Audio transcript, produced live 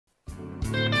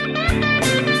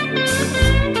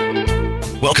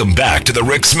Welcome back to the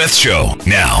Rick Smith Show.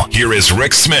 Now, here is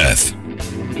Rick Smith.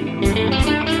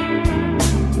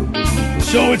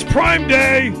 So it's Prime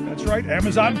Day. That's right,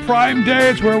 Amazon Prime Day.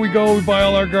 It's where we go. We buy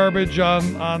all our garbage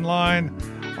online.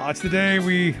 It's the day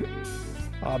we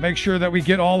make sure that we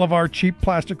get all of our cheap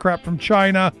plastic crap from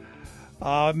China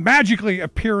magically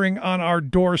appearing on our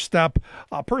doorstep.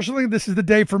 Personally, this is the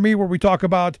day for me where we talk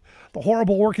about the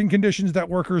horrible working conditions that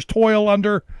workers toil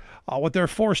under, what they're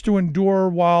forced to endure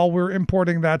while we're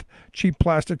importing that cheap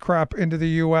plastic crap into the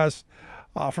U.S.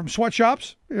 From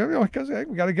sweatshops, because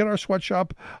we got to get our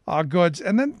sweatshop goods.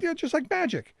 And then, just like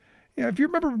magic. If you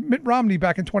remember Mitt Romney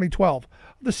back in 2012,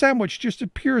 the sandwich just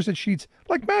appears at Sheetz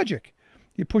like magic.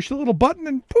 You push the little button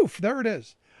and poof, there it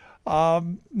is.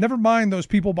 Never mind those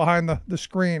people behind the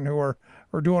screen who are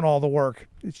doing all the work.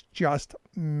 It's just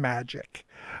magic.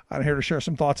 I'm here to share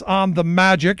some thoughts on the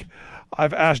magic.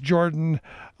 I've asked Jordan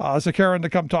Zakarin to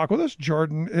come talk with us.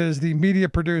 Jordan is the media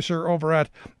producer over at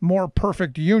More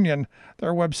Perfect Union,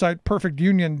 their website,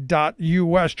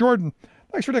 perfectunion.us. Jordan,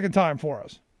 thanks for taking time for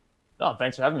us. Oh,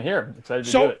 thanks for having me here. I'm excited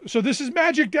to do it. So this is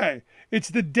Magic Day. It's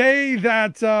the day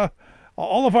that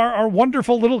all of our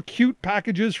wonderful little cute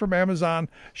packages from Amazon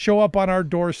show up on our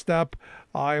doorstep,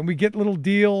 and we get little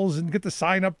deals and get to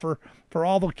sign up for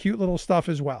all the cute little stuff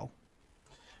as well.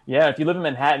 Yeah, if you live in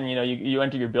Manhattan, you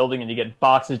enter your building and you get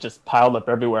boxes just piled up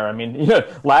everywhere. I mean,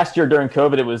 last year during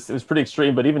COVID, it was pretty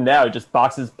extreme, but even now, just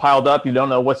boxes piled up. You don't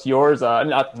know what's yours.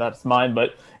 Not it's mine,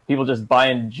 but people just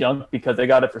buying junk because they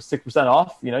got it for 6%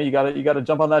 off. You got to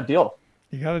jump on that deal.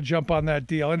 You got to jump on that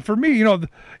deal. And for me,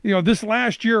 this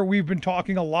last year we've been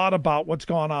talking a lot about what's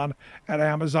gone on at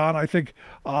Amazon. I think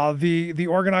the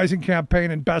organizing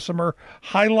campaign in Bessemer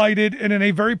highlighted it in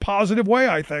a very positive way.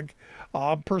 I think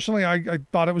personally, I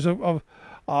thought it was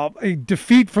a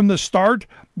defeat from the start.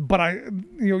 But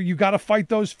you got to fight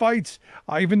those fights,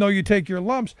 even though you take your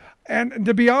lumps. And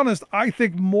to be honest, I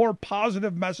think more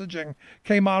positive messaging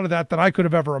came out of that than I could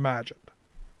have ever imagined.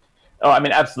 Oh, I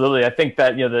mean, absolutely. I think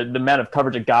that, the amount of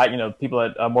coverage it got, people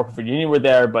at More Perfect Union were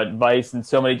there, but Vice and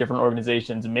so many different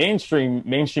organizations, mainstream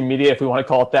media, if we want to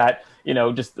call it that,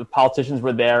 just the politicians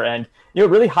were there. And, it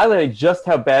really highlighted just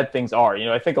how bad things are.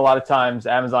 I think a lot of times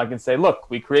Amazon can say, look,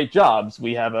 we create jobs.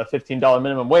 We have a $15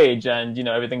 minimum wage and,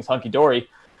 everything's hunky-dory.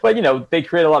 But, they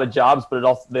create a lot of jobs, but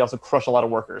they also crush a lot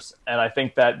of workers. And I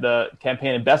think that the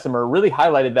campaign in Bessemer really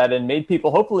highlighted that and made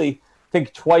people hopefully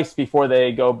think twice before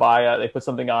they go buy. They put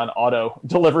something on auto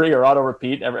delivery or auto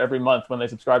repeat every month when they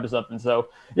subscribe to something. So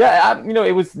yeah,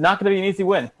 it was not going to be an easy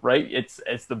win, right?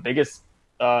 It's the biggest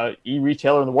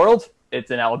e-retailer in the world. It's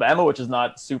in Alabama, which is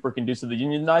not super conducive to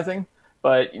unionizing.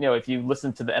 But if you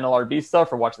listen to the NLRB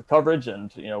stuff or watch the coverage and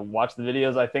watch the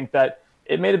videos, I think that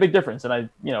it made a big difference. And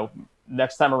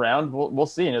next time around, we'll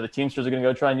see. The Teamsters are going to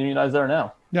go try and unionize there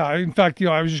now. Yeah, in fact,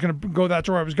 I was just going to go. That's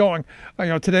where I was going.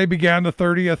 Today began the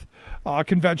 30th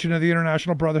convention of the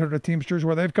International Brotherhood of Teamsters,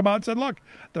 where they've come out and said, look,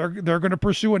 they're going to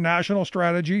pursue a national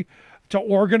strategy to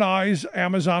organize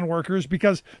Amazon workers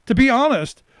because, to be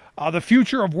honest, the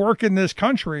future of work in this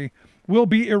country will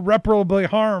be irreparably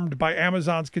harmed by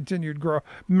Amazon's continued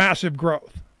massive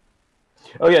growth.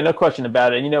 Oh yeah, no question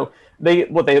about it. And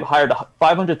they hired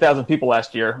 500,000 people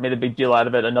last year, made a big deal out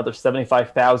of it. Another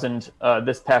 75,000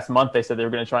 this past month. They said they were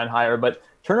going to try and hire, but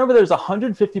turnover there's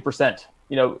 150%.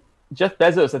 Jeff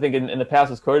Bezos, I think in the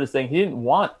past was quoted as saying he didn't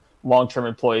want long-term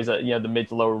employees at the mid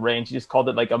to lower range. He just called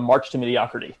it like a march to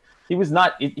mediocrity. He was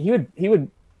not. He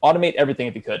would automate everything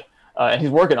if he could, and he's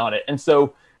working on it. And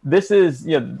so this is,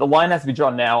 the line has to be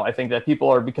drawn now. I think that people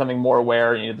are becoming more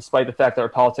aware, despite the fact that our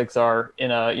politics are in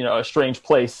a strange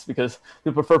place because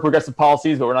people prefer progressive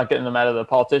policies, but we're not getting them out of the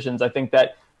politicians. I think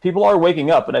that people are waking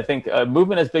up, and I think a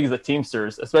movement as big as the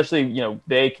Teamsters, especially,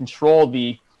 they control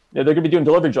they're going to be doing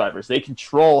delivery drivers. They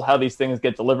control how these things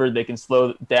get delivered. They can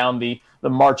slow down the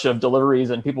march of deliveries,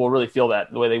 and people will really feel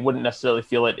that the way they wouldn't necessarily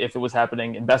feel it if it was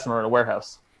happening in Bessemer in a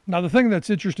warehouse. Now, the thing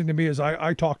that's interesting to me is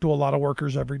I talk to a lot of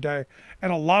workers every day,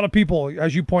 and a lot of people,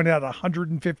 as you pointed out,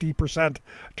 150%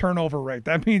 turnover rate.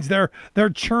 That means they're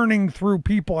churning through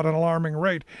people at an alarming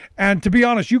rate. And to be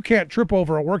honest, you can't trip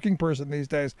over a working person these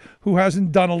days who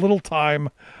hasn't done a little time,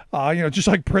 just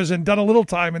like prison, done a little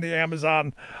time in the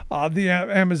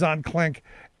Amazon clink.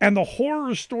 And the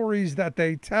horror stories that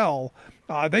they tell,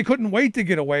 they couldn't wait to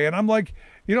get away. And I'm like,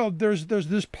 there's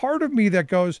this part of me that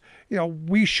goes,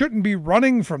 we shouldn't be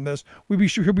running from this. We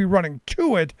should be running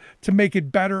to it to make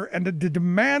it better and to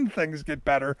demand things get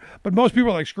better. But most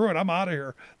people are like, screw it, I'm out of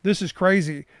here. This is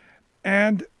crazy.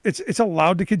 And it's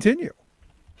allowed to continue.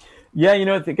 Yeah,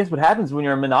 I guess what happens when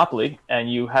you're a monopoly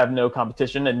and you have no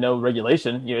competition and no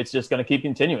regulation, it's just going to keep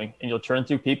continuing, and you'll churn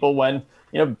through people when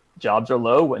jobs are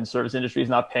low, when service industry is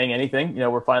not paying anything.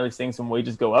 We're finally seeing some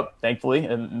wages go up, thankfully,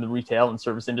 in the retail and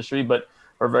service industry, but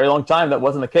for a very long time that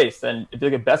wasn't the case. And if you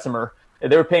look at Bessemer,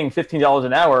 they were paying $15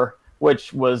 an hour,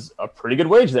 which was a pretty good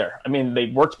wage there. I mean, they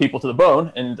worked people to the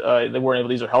bone, and they weren't able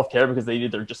to use their health care because they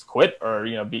either just quit or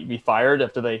be fired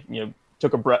after they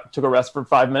took a rest for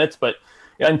 5 minutes. But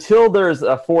until there's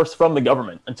a force from the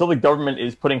government, until the government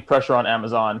is putting pressure on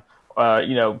Amazon,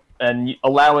 and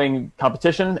allowing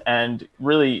competition and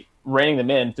really reining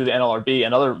them in through the NLRB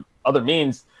and other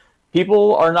means,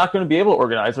 people are not going to be able to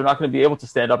organize. They're not going to be able to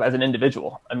stand up as an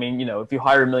individual. I mean, if you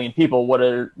hire 1 million people, what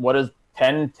is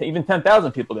 10 to even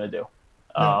 10,000 people going to do?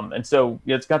 And so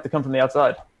it's got to come from the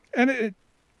outside. And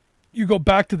you go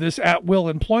back to this at-will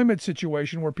employment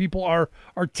situation where people are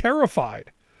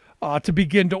terrified to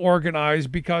begin to organize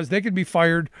because they can be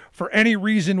fired for any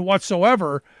reason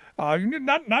whatsoever.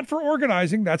 Not for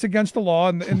organizing, that's against the law,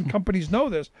 and companies know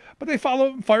this, but they fire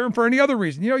them for any other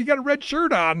reason. You got a red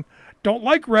shirt on, don't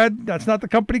like red, that's not the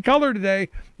company color today,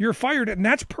 you're fired, and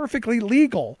that's perfectly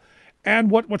legal. And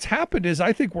what's happened is,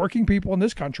 I think working people in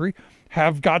this country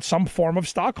have got some form of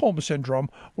Stockholm syndrome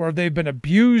where they've been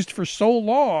abused for so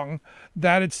long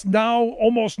that it's now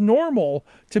almost normal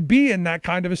to be in that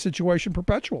kind of a situation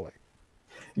perpetually.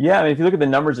 Yeah, I mean, if you look at the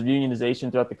numbers of unionization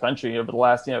throughout the country over the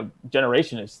last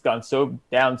generation, it's gone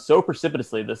down so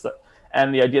precipitously.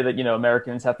 And the idea that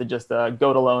Americans have to just go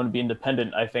it alone and be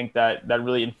independent, I think that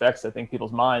really infects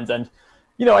people's minds. And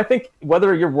I think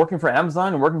whether you're working for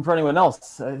Amazon or working for anyone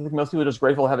else, I think most people are just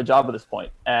grateful to have a job at this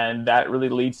point, and that really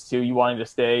leads to you wanting to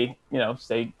stay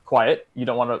quiet. You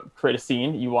don't want to create a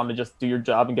scene. You want to just do your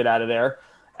job and get out of there.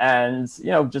 And,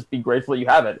 just be grateful that you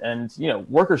have it. And,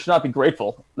 workers should not be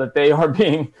grateful that they are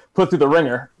being put through the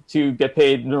ringer to get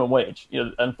paid minimum wage.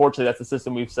 Unfortunately, that's the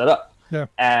system we've set up. Yeah.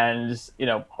 And,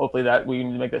 hopefully that we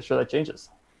need to make sure that changes.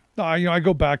 No, I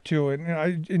go back to it.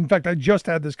 And in fact, I just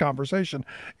had this conversation.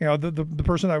 The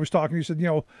person I was talking to said,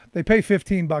 they pay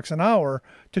 $15 an hour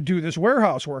to do this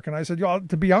warehouse work. And I said,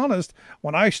 to be honest,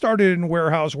 when I started in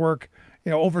warehouse work,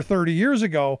 over 30 years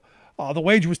ago, the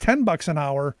wage was $10 an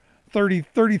hour.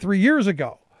 33 years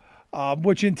ago,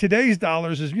 which in today's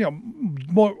dollars is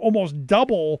almost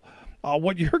double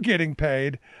what you're getting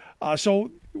paid.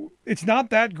 So it's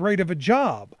not that great of a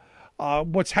job.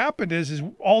 What's happened is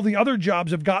all the other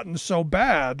jobs have gotten so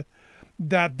bad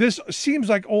that this seems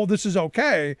like, this is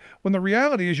okay, when the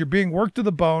reality is you're being worked to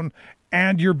the bone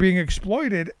and you're being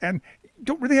exploited and you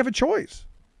don't really have a choice.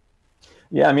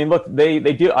 Yeah, I mean, look, they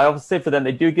do. I always say for them,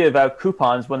 they do give out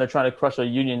coupons when they're trying to crush a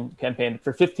union campaign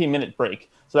for 15-minute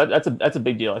break. So that's a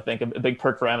big deal, I think, a big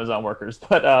perk for Amazon workers.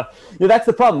 But that's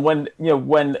the problem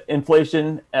when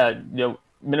inflation,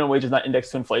 minimum wage is not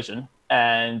indexed to inflation,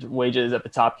 and wages at the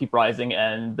top keep rising,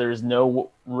 and there's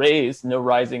no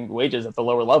rising wages at the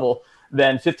lower level.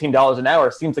 Then $15 an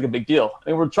hour seems like a big deal. I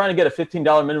mean, we're trying to get a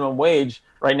 $15 minimum wage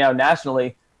right now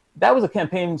nationally. That was a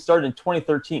campaign started in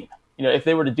 2013. If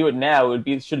they were to do it now,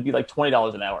 should be like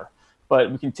 $20 an hour.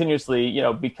 But we continuously,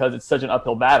 because it's such an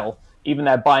uphill battle, even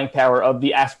that buying power of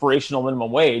the aspirational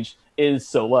minimum wage is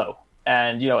so low.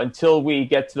 And, until we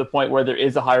get to the point where there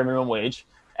is a higher minimum wage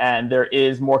and there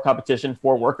is more competition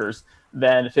for workers,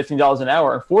 then $15 an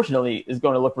hour, unfortunately, is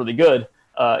going to look really good,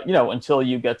 until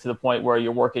you get to the point where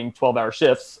you're working 12-hour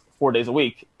shifts 4 days a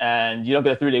week, and you don't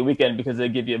get a 3-day weekend because they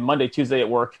give you Monday, Tuesday at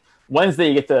work. Wednesday,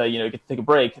 you get to take a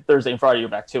break. Thursday and Friday, you're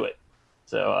back to it.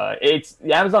 So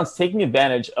Amazon's taking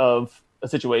advantage of a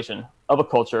situation, of a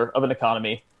culture, of an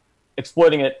economy,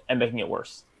 exploiting it and making it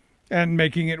worse. And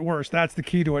making it worse. That's the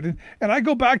key to it. And I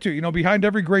go back to, behind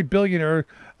every great billionaire,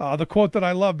 the quote that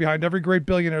I love, behind every great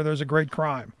billionaire, there's a great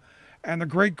crime. And the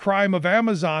great crime of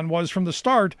Amazon was from the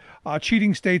start,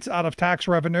 cheating states out of tax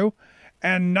revenue,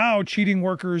 and now cheating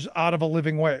workers out of a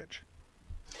living wage.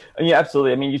 Yeah,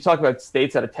 absolutely. I mean, you talk about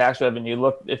states out of tax revenue.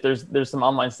 Look, if there's some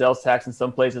online sales tax in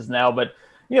some places now, but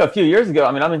a few years ago,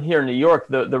 I mean, I'm in here in New York,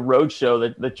 the road show,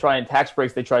 the trying tax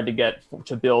breaks they tried to get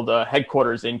to build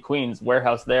headquarters in Queens,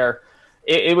 warehouse there.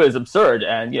 It was absurd,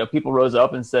 and people rose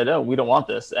up and said, "Oh, we don't want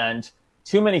this." And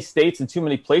too many states and too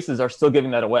many places are still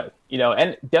giving that away.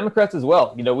 And Democrats as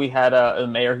well. We had a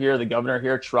mayor here, the governor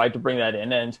here tried to bring that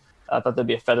in, and I thought that'd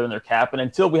be a feather in their cap. And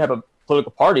until we have a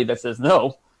political party that says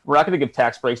no, we're not going to give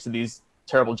tax breaks to these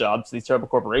terrible jobs, to these terrible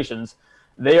corporations,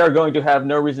 they are going to have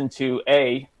no reason to,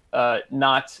 A,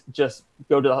 not just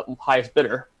go to the highest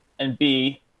bidder, and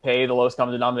B, pay the lowest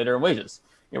common denominator in wages.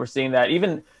 We're seeing that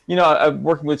even, I'm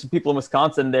working with some people in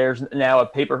Wisconsin. There's now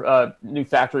a new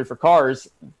factory for cars,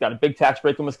 got a big tax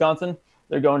break in Wisconsin.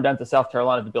 they're going down to South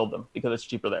Carolina to build them because it's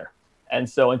cheaper there. And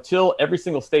so until every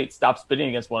single state stops bidding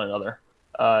against one another,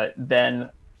 then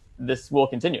this will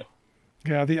continue.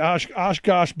 Yeah, the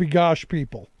Oshkosh Begosh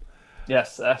people.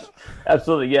 Yes,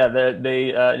 absolutely. Yeah,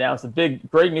 they announced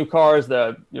great new cars.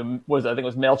 I think it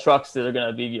was mail trucks. They're going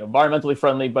to be environmentally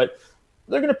friendly, but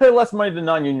they're going to pay less money than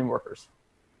non-union workers.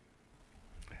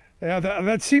 Yeah,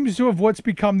 that seems to have what's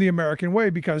become the American way,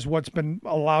 because what's been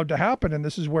allowed to happen, and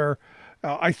this is where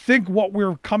I think what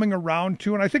we're coming around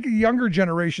to, and I think the younger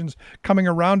generation's coming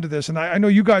around to this, and I know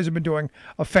you guys have been doing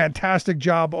a fantastic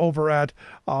job over at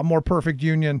More Perfect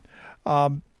Union,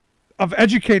 of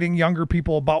educating younger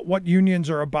people about what unions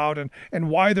are about and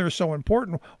why they're so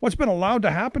important. What's been allowed to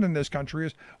happen in this country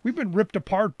is we've been ripped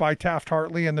apart by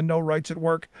Taft-Hartley and the No Rights at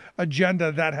Work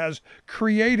agenda that has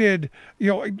created,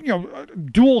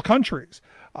 dual countries.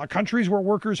 Countries where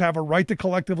workers have a right to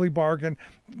collectively bargain,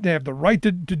 they have the right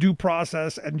to due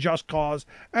process and just cause,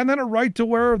 and then a right to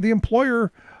where the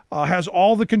employer has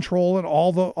all the control and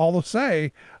all the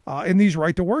say in these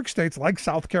right to work states like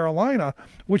South Carolina,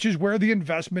 which is where the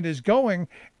investment is going,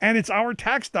 and it's our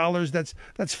tax dollars that's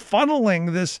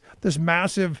funneling this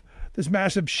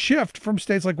massive shift from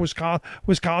states like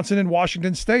Wisconsin and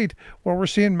Washington State, where we're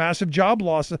seeing massive job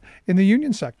loss in the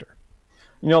union sector.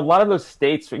 A lot of those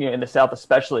states, in the South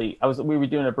especially, we were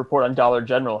doing a report on Dollar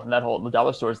General and the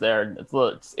dollar stores there. And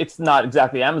it's not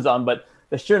exactly Amazon, but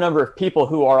the sheer number of people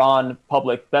who are on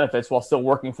public benefits while still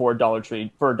working for Dollar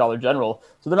Tree, for Dollar General.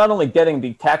 So they're not only getting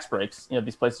the tax breaks,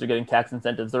 these places are getting tax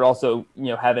incentives. They're also,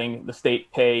 having the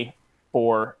state pay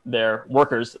for their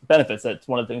workers' benefits. That's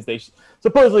one of the things they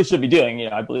supposedly should be doing.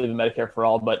 I believe in Medicare for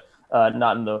all, but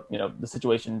not in the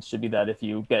situation should be that if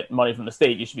you get money from the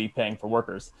state, you should be paying for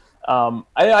workers.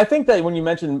 I think that when you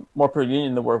mentioned More Per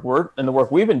Union, the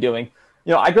work we've been doing,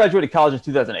 I graduated college in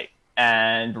 2008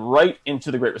 and right into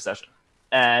the Great Recession.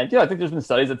 And I think there's been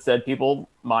studies that said people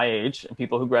my age and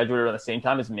people who graduated around the same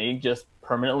time as me just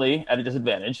permanently at a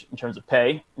disadvantage in terms of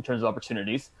pay, in terms of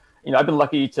opportunities. I've been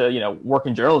lucky to work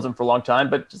in journalism for a long time,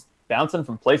 but just bouncing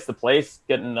from place to place,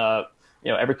 getting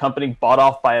every company bought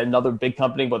off by another big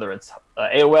company, whether it's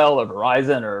AOL or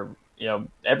Verizon or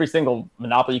every single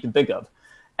monopoly you can think of.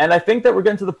 And I think that we're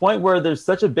getting to the point where there's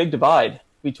such a big divide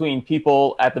between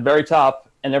people at the very top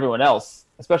and everyone else,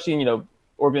 especially in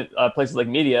places like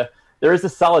media. There is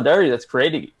this solidarity that's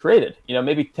created.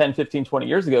 Maybe 10, 15, 20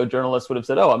 years ago, journalists would have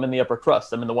said, oh, I'm in the upper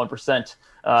crust, I'm in the 1%,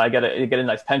 I get a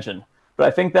nice pension. But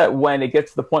I think that when it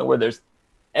gets to the point where there's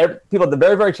people at the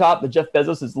very, very top, that Jeff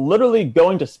Bezos is literally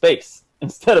going to space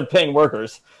instead of paying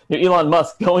workers. Elon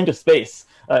Musk going to space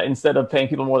instead of paying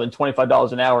people more than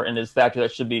 $25 an hour in his factory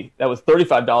that was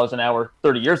 $35 an hour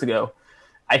 30 years ago.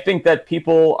 I think that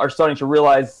people are starting to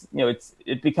realize,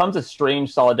 it becomes a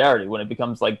strange solidarity when it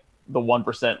becomes like the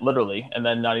 1% literally, and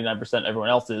then 99% everyone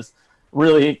else is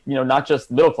really, not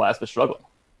just middle class, but struggling.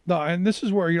 No, and this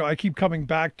is where, I keep coming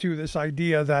back to this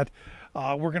idea that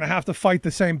we're going to have to fight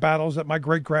the same battles that my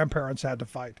great grandparents had to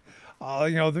fight.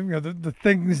 The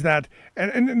things that,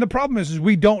 and the problem is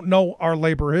we don't know our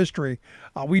labor history.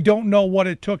 We don't know what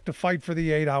it took to fight for the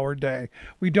 8-hour day.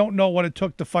 We don't know what it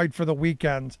took to fight for the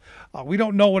weekends. We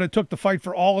don't know what it took to fight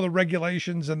for all of the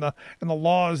regulations and the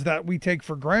laws that we take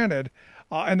for granted.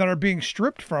 And that are being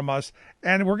stripped from us,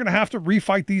 and we're going to have to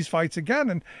refight these fights again.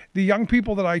 And the young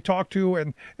people that I talk to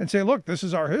and say, look, this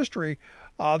is our history,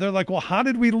 they're like, well, how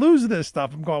did we lose this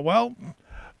stuff? I'm going, well,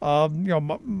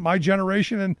 my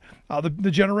generation and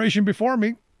the generation before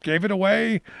me gave it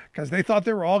away because they thought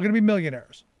they were all going to be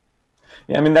millionaires.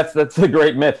 Yeah, I mean, that's a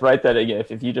great myth, right? That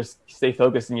if you just stay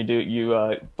focused and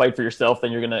you fight for yourself,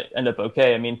 then you're going to end up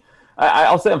okay. I mean,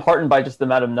 I'll say I'm heartened by just the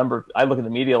amount of number. I look at the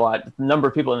media a lot. The number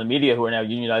of people in the media who are now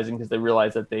unionizing because they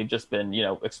realize that they've just been,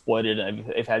 exploited, and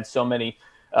they've had so many.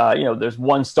 There's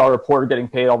one star reporter getting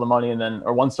paid all the money,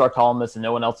 or one star columnist, and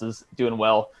no one else is doing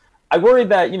well. I worry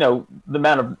that the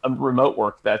amount of remote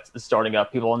work that's starting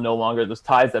up, people are no longer, those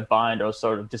ties that bind are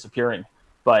sort of disappearing.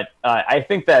 But I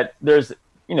think that there's,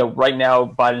 right now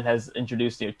Biden has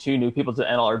introduced 2 new people to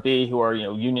NLRB who are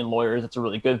union lawyers. It's a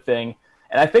really good thing.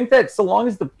 And I think that so long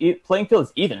as the playing field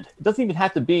is evened, it doesn't even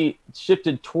have to be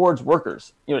shifted towards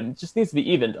workers. It just needs to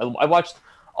be evened. I watched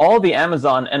all the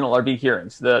Amazon NLRB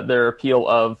hearings. Their appeal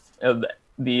of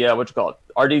the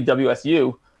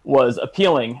RDWSU was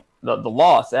appealing the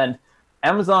loss, and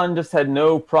Amazon just had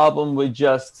no problem with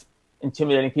just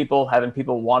intimidating people, having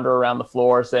people wander around the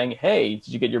floor, saying, "Hey, did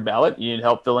you get your ballot? You need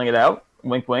help filling it out?"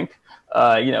 Wink, wink.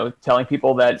 Telling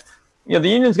people that. The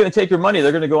union's going to take your money.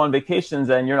 They're going to go on vacations,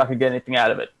 and you're not going to get anything out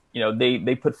of it.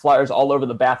 They put flyers all over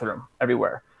the bathroom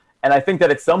everywhere. And I think that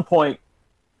at some point,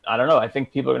 I don't know. I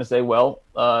think people are going to say, well,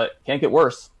 can't get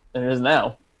worse than it is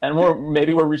now. And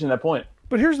maybe we're reaching that point.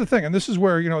 But here's the thing, and this is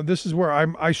where,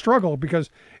 I struggle, because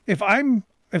if I'm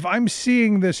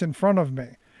seeing this in front of me,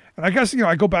 and I guess,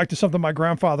 I go back to something my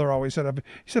grandfather always said.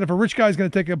 He said, if a rich guy's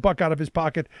going to take a buck out of his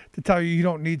pocket to tell you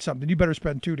don't need something, you better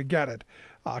spend two to get it,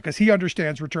 because he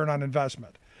understands return on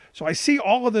investment. So I see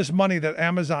all of this money that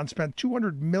Amazon spent,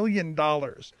 $200 million,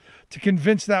 to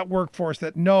convince that workforce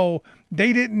that no,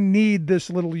 they didn't need this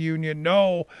little union.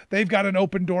 No, they've got an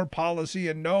open door policy,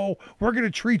 and no, we're going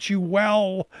to treat you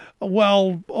we're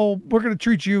going to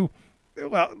treat you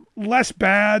less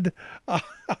bad,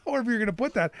 however you're going to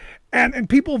put that. And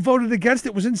people voted against it.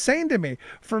 It was insane to me.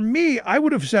 For me, I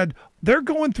would have said, they're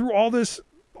going through all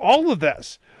of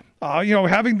this.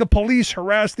 Having the police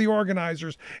harass the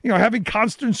organizers, having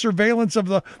constant surveillance of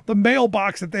the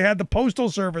mailbox that they had the Postal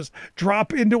Service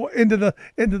drop into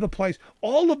the place.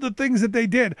 All of the things that they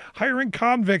did, hiring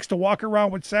convicts to walk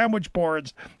around with sandwich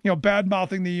boards, bad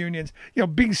mouthing the unions,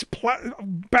 being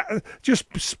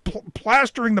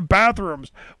plastering the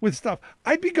bathrooms with stuff.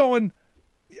 I'd be going,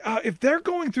 if they're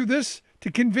going through this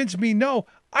to convince me, no,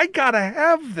 I gotta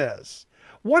have this.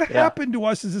 What happened to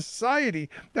us as a society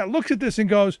that looks at this and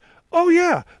goes, oh,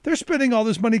 yeah, they're spending all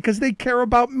this money because they care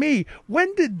about me?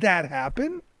 When did that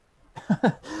happen?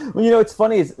 Well, it's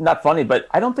funny. It's not funny, but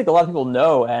I don't think a lot of people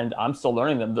know, and I'm still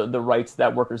learning them, the rights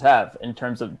that workers have in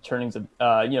terms of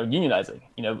unionizing.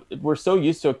 We're so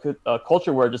used to a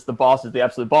culture where just the boss is the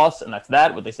absolute boss, and that's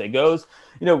that. What they say goes.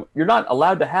 You're not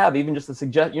allowed to have even just a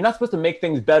suggestion. You're not supposed to make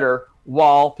things better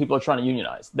while people are trying to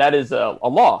unionize. That is a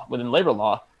law within labor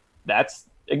law. That's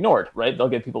ignored, right? They'll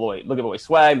give away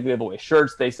swag, they'll give away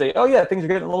shirts. They say, oh yeah, things are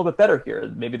getting a little bit better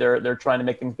here. Maybe they're trying to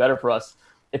make things better for us.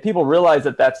 If people realize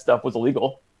that stuff was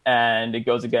illegal and it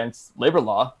goes against labor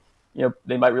law,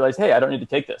 they might realize, hey, I don't need to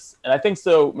take this. And I think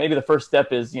so. Maybe the first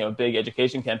step is, a big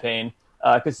education campaign,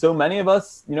 because so many of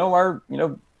us,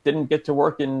 didn't get to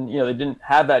work in, they didn't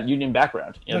have that union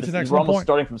background. That's an excellent we're almost point.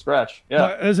 Starting from scratch. Yeah,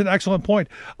 that is an excellent point.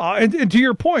 And to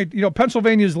your point,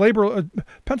 Pennsylvania's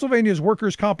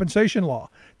workers' compensation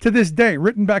law, to this day,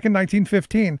 written back in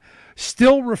 1915,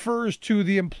 still refers to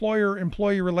the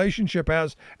employer-employee relationship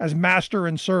as master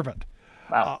and servant.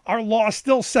 Wow. Our law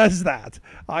still says that,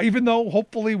 even though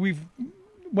hopefully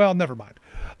never mind.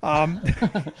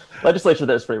 Legislature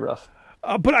there is pretty rough.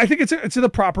 But I think it's the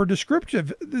proper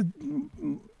descriptive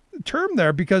term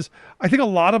there, because I think a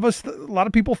lot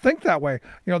of people think that way.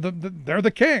 They're the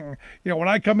king. When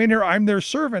I come in here, I'm their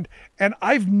servant. And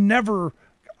I've never,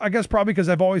 I guess probably because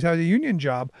I've always had a union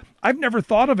job, I've never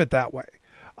thought of it that way.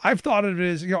 I've thought of it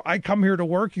as, I come here to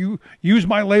work, you use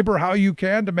my labor how you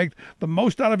can to make the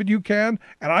most out of it you can,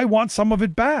 and I want some of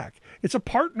it back. It's a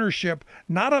partnership,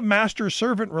 not a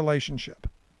master-servant relationship.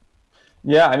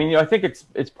 Yeah, I think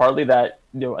it's partly that,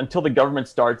 until the government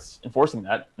starts enforcing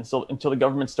that, until the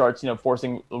government starts,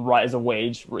 forcing the rise of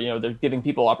wage, where, they're giving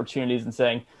people opportunities and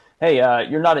saying, hey,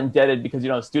 you're not indebted because you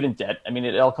don't have student debt.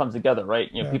 It all comes together,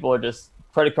 right? People are just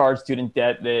credit card, student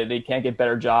debt. They can't get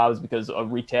better jobs because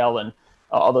of retail, and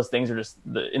all those things are just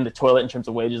in the toilet in terms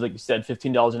of wages. Like you said,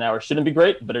 $15 an hour shouldn't be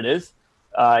great, but it is.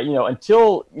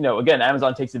 Until, again,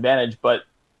 Amazon takes advantage, but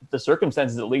the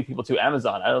circumstances that lead people to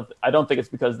Amazon, I don't think it's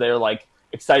because they're like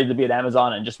excited to be at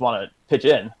Amazon and just want to pitch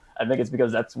in. I think it's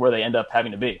because that's where they end up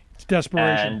having to be. It's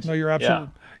desperation. No, you're absolutely.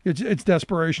 Yeah. It's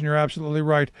desperation. You're absolutely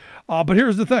right. But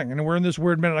here's the thing, and we're in this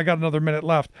weird minute. I got another minute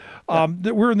left.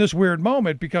 We're in this weird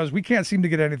moment because we can't seem to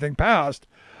get anything passed.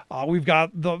 We've got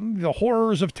the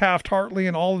horrors of Taft-Hartley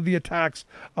and all of the attacks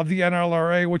of the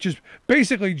NLRA, which has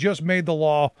basically just made the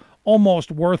law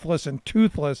almost worthless and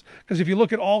toothless. Because if you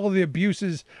look at all of the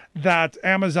abuses that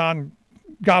Amazon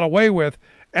got away with,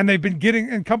 and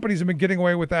companies have been getting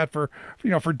away with that for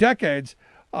decades,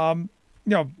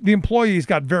 the employees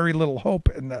got very little hope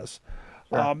in this.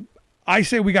 Sure. I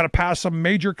say we got to pass some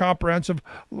major comprehensive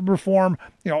reform.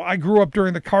 I grew up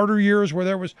during the Carter years where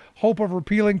there was hope of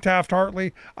repealing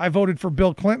Taft-Hartley. I voted for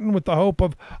Bill Clinton with the hope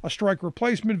of a strike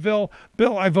replacement bill.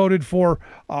 I voted for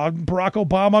Barack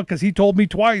Obama because he told me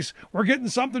twice, we're getting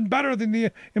something better than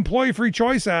the Employee Free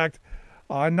Choice Act.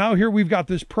 Now here we've got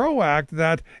this PRO Act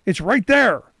that it's right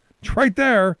there. It's right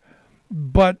there,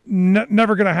 but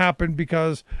never going to happen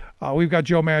because we've got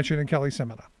Joe Manchin and Kelly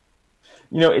Semina.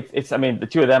 The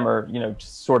two of them are,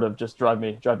 just drive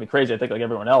me crazy. I think like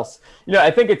everyone else, I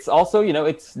think it's also,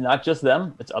 it's not just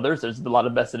them, it's others. There's a lot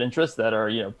of vested interests that are,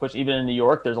 pushed even in New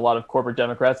York. There's a lot of corporate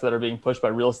Democrats that are being pushed by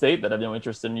real estate that have no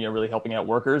interest in, really helping out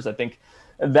workers. I think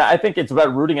it's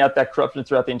about rooting out that corruption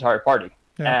throughout the entire party.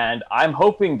 Yeah. And I'm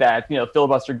hoping that,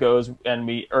 filibuster goes and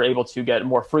we are able to get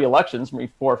more free elections,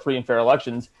 more free and fair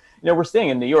elections, we're seeing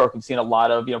in New York, we've seen a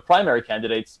lot of, primary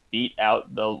candidates beat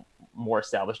out the more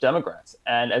established Democrats.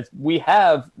 And as we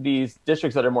have these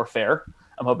districts that are more fair,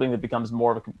 I'm hoping it becomes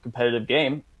more of a competitive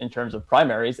game in terms of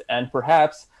primaries, and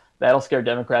perhaps that'll scare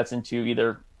Democrats into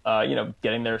either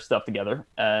getting their stuff together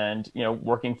and,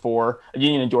 working for a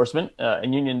union endorsement,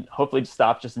 and union hopefully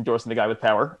stop just endorsing the guy with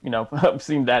power. I've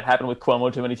seen that happen with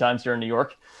Cuomo too many times here in New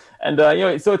York. And,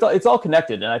 so it's all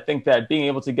connected. And I think that being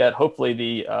able to get hopefully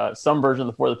the some version of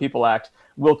the For the People Act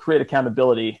will create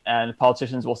accountability, and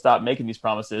politicians will stop making these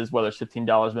promises, whether it's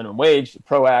 $15 minimum wage,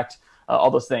 PRO Act, all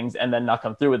those things, and then not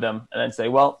come through with them and then say,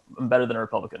 well, I'm better than a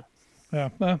Republican.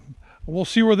 Yeah, we'll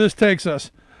see where this takes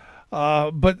us.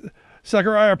 But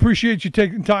Zechariah, I appreciate you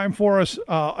taking time for us.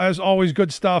 As always,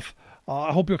 good stuff.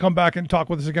 I hope you'll come back and talk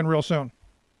with us again real soon.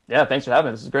 Yeah, thanks for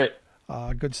having me. This is great.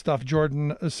 Good stuff.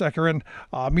 Jordan Zekarin,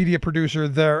 media producer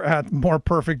there at More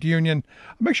Perfect Union.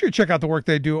 Make sure you check out the work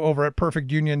they do over at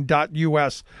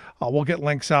perfectunion.us. We'll get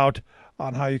links out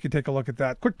on how you can take a look at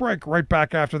that. Quick break, right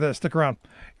back after this. Stick around.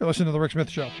 You're listening to The Rick Smith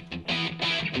Show.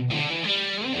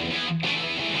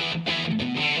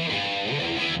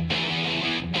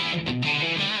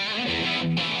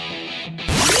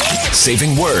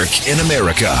 Saving work in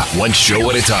America, one show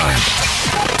at a time.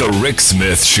 The Rick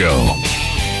Smith Show.